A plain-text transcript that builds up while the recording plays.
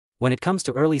When it comes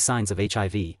to early signs of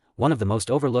HIV, one of the most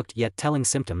overlooked yet telling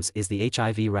symptoms is the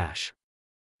HIV rash.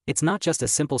 It's not just a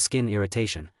simple skin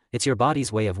irritation, it's your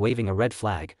body's way of waving a red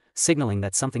flag, signaling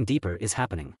that something deeper is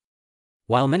happening.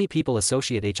 While many people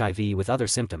associate HIV with other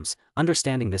symptoms,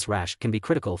 understanding this rash can be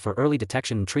critical for early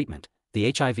detection and treatment.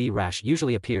 The HIV rash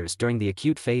usually appears during the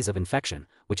acute phase of infection,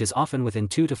 which is often within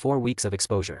 2 to 4 weeks of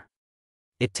exposure.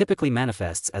 It typically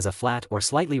manifests as a flat or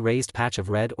slightly raised patch of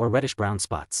red or reddish-brown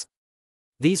spots.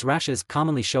 These rashes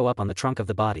commonly show up on the trunk of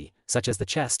the body, such as the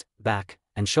chest, back,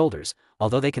 and shoulders,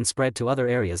 although they can spread to other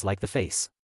areas like the face,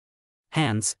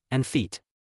 hands, and feet.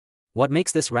 What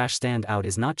makes this rash stand out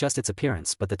is not just its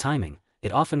appearance but the timing.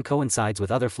 It often coincides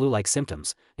with other flu-like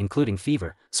symptoms, including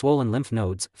fever, swollen lymph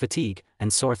nodes, fatigue,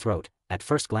 and sore throat. At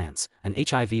first glance, an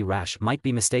HIV rash might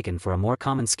be mistaken for a more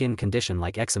common skin condition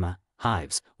like eczema,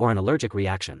 hives, or an allergic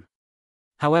reaction.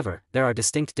 However, there are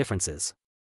distinct differences.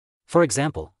 For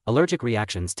example, allergic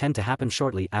reactions tend to happen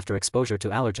shortly after exposure to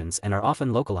allergens and are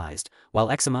often localized, while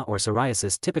eczema or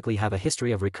psoriasis typically have a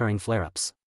history of recurring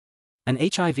flare-ups. An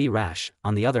HIV rash,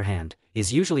 on the other hand,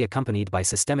 is usually accompanied by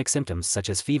systemic symptoms such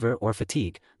as fever or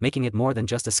fatigue, making it more than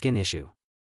just a skin issue.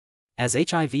 As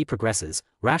HIV progresses,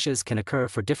 rashes can occur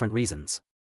for different reasons.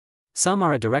 Some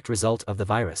are a direct result of the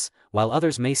virus, while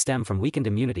others may stem from weakened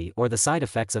immunity or the side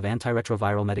effects of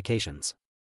antiretroviral medications.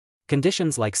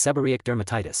 Conditions like seborrheic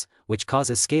dermatitis, which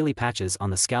causes scaly patches on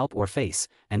the scalp or face,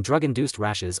 and drug-induced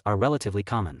rashes are relatively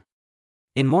common.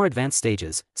 In more advanced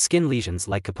stages, skin lesions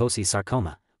like Kaposi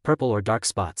sarcoma, purple or dark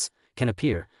spots, can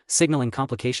appear, signaling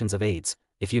complications of AIDS.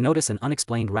 If you notice an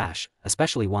unexplained rash,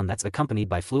 especially one that's accompanied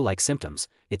by flu-like symptoms,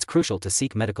 it's crucial to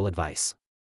seek medical advice.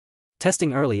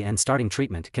 Testing early and starting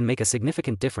treatment can make a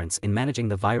significant difference in managing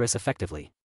the virus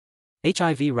effectively.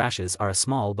 HIV rashes are a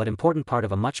small but important part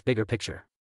of a much bigger picture.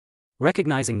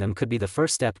 Recognizing them could be the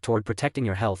first step toward protecting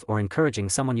your health or encouraging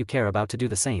someone you care about to do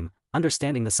the same.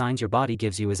 Understanding the signs your body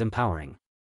gives you is empowering.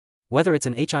 Whether it's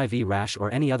an HIV rash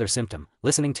or any other symptom,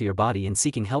 listening to your body and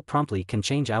seeking help promptly can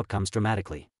change outcomes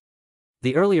dramatically.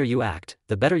 The earlier you act,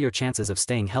 the better your chances of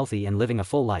staying healthy and living a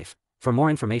full life. For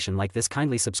more information like this,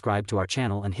 kindly subscribe to our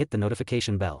channel and hit the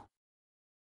notification bell.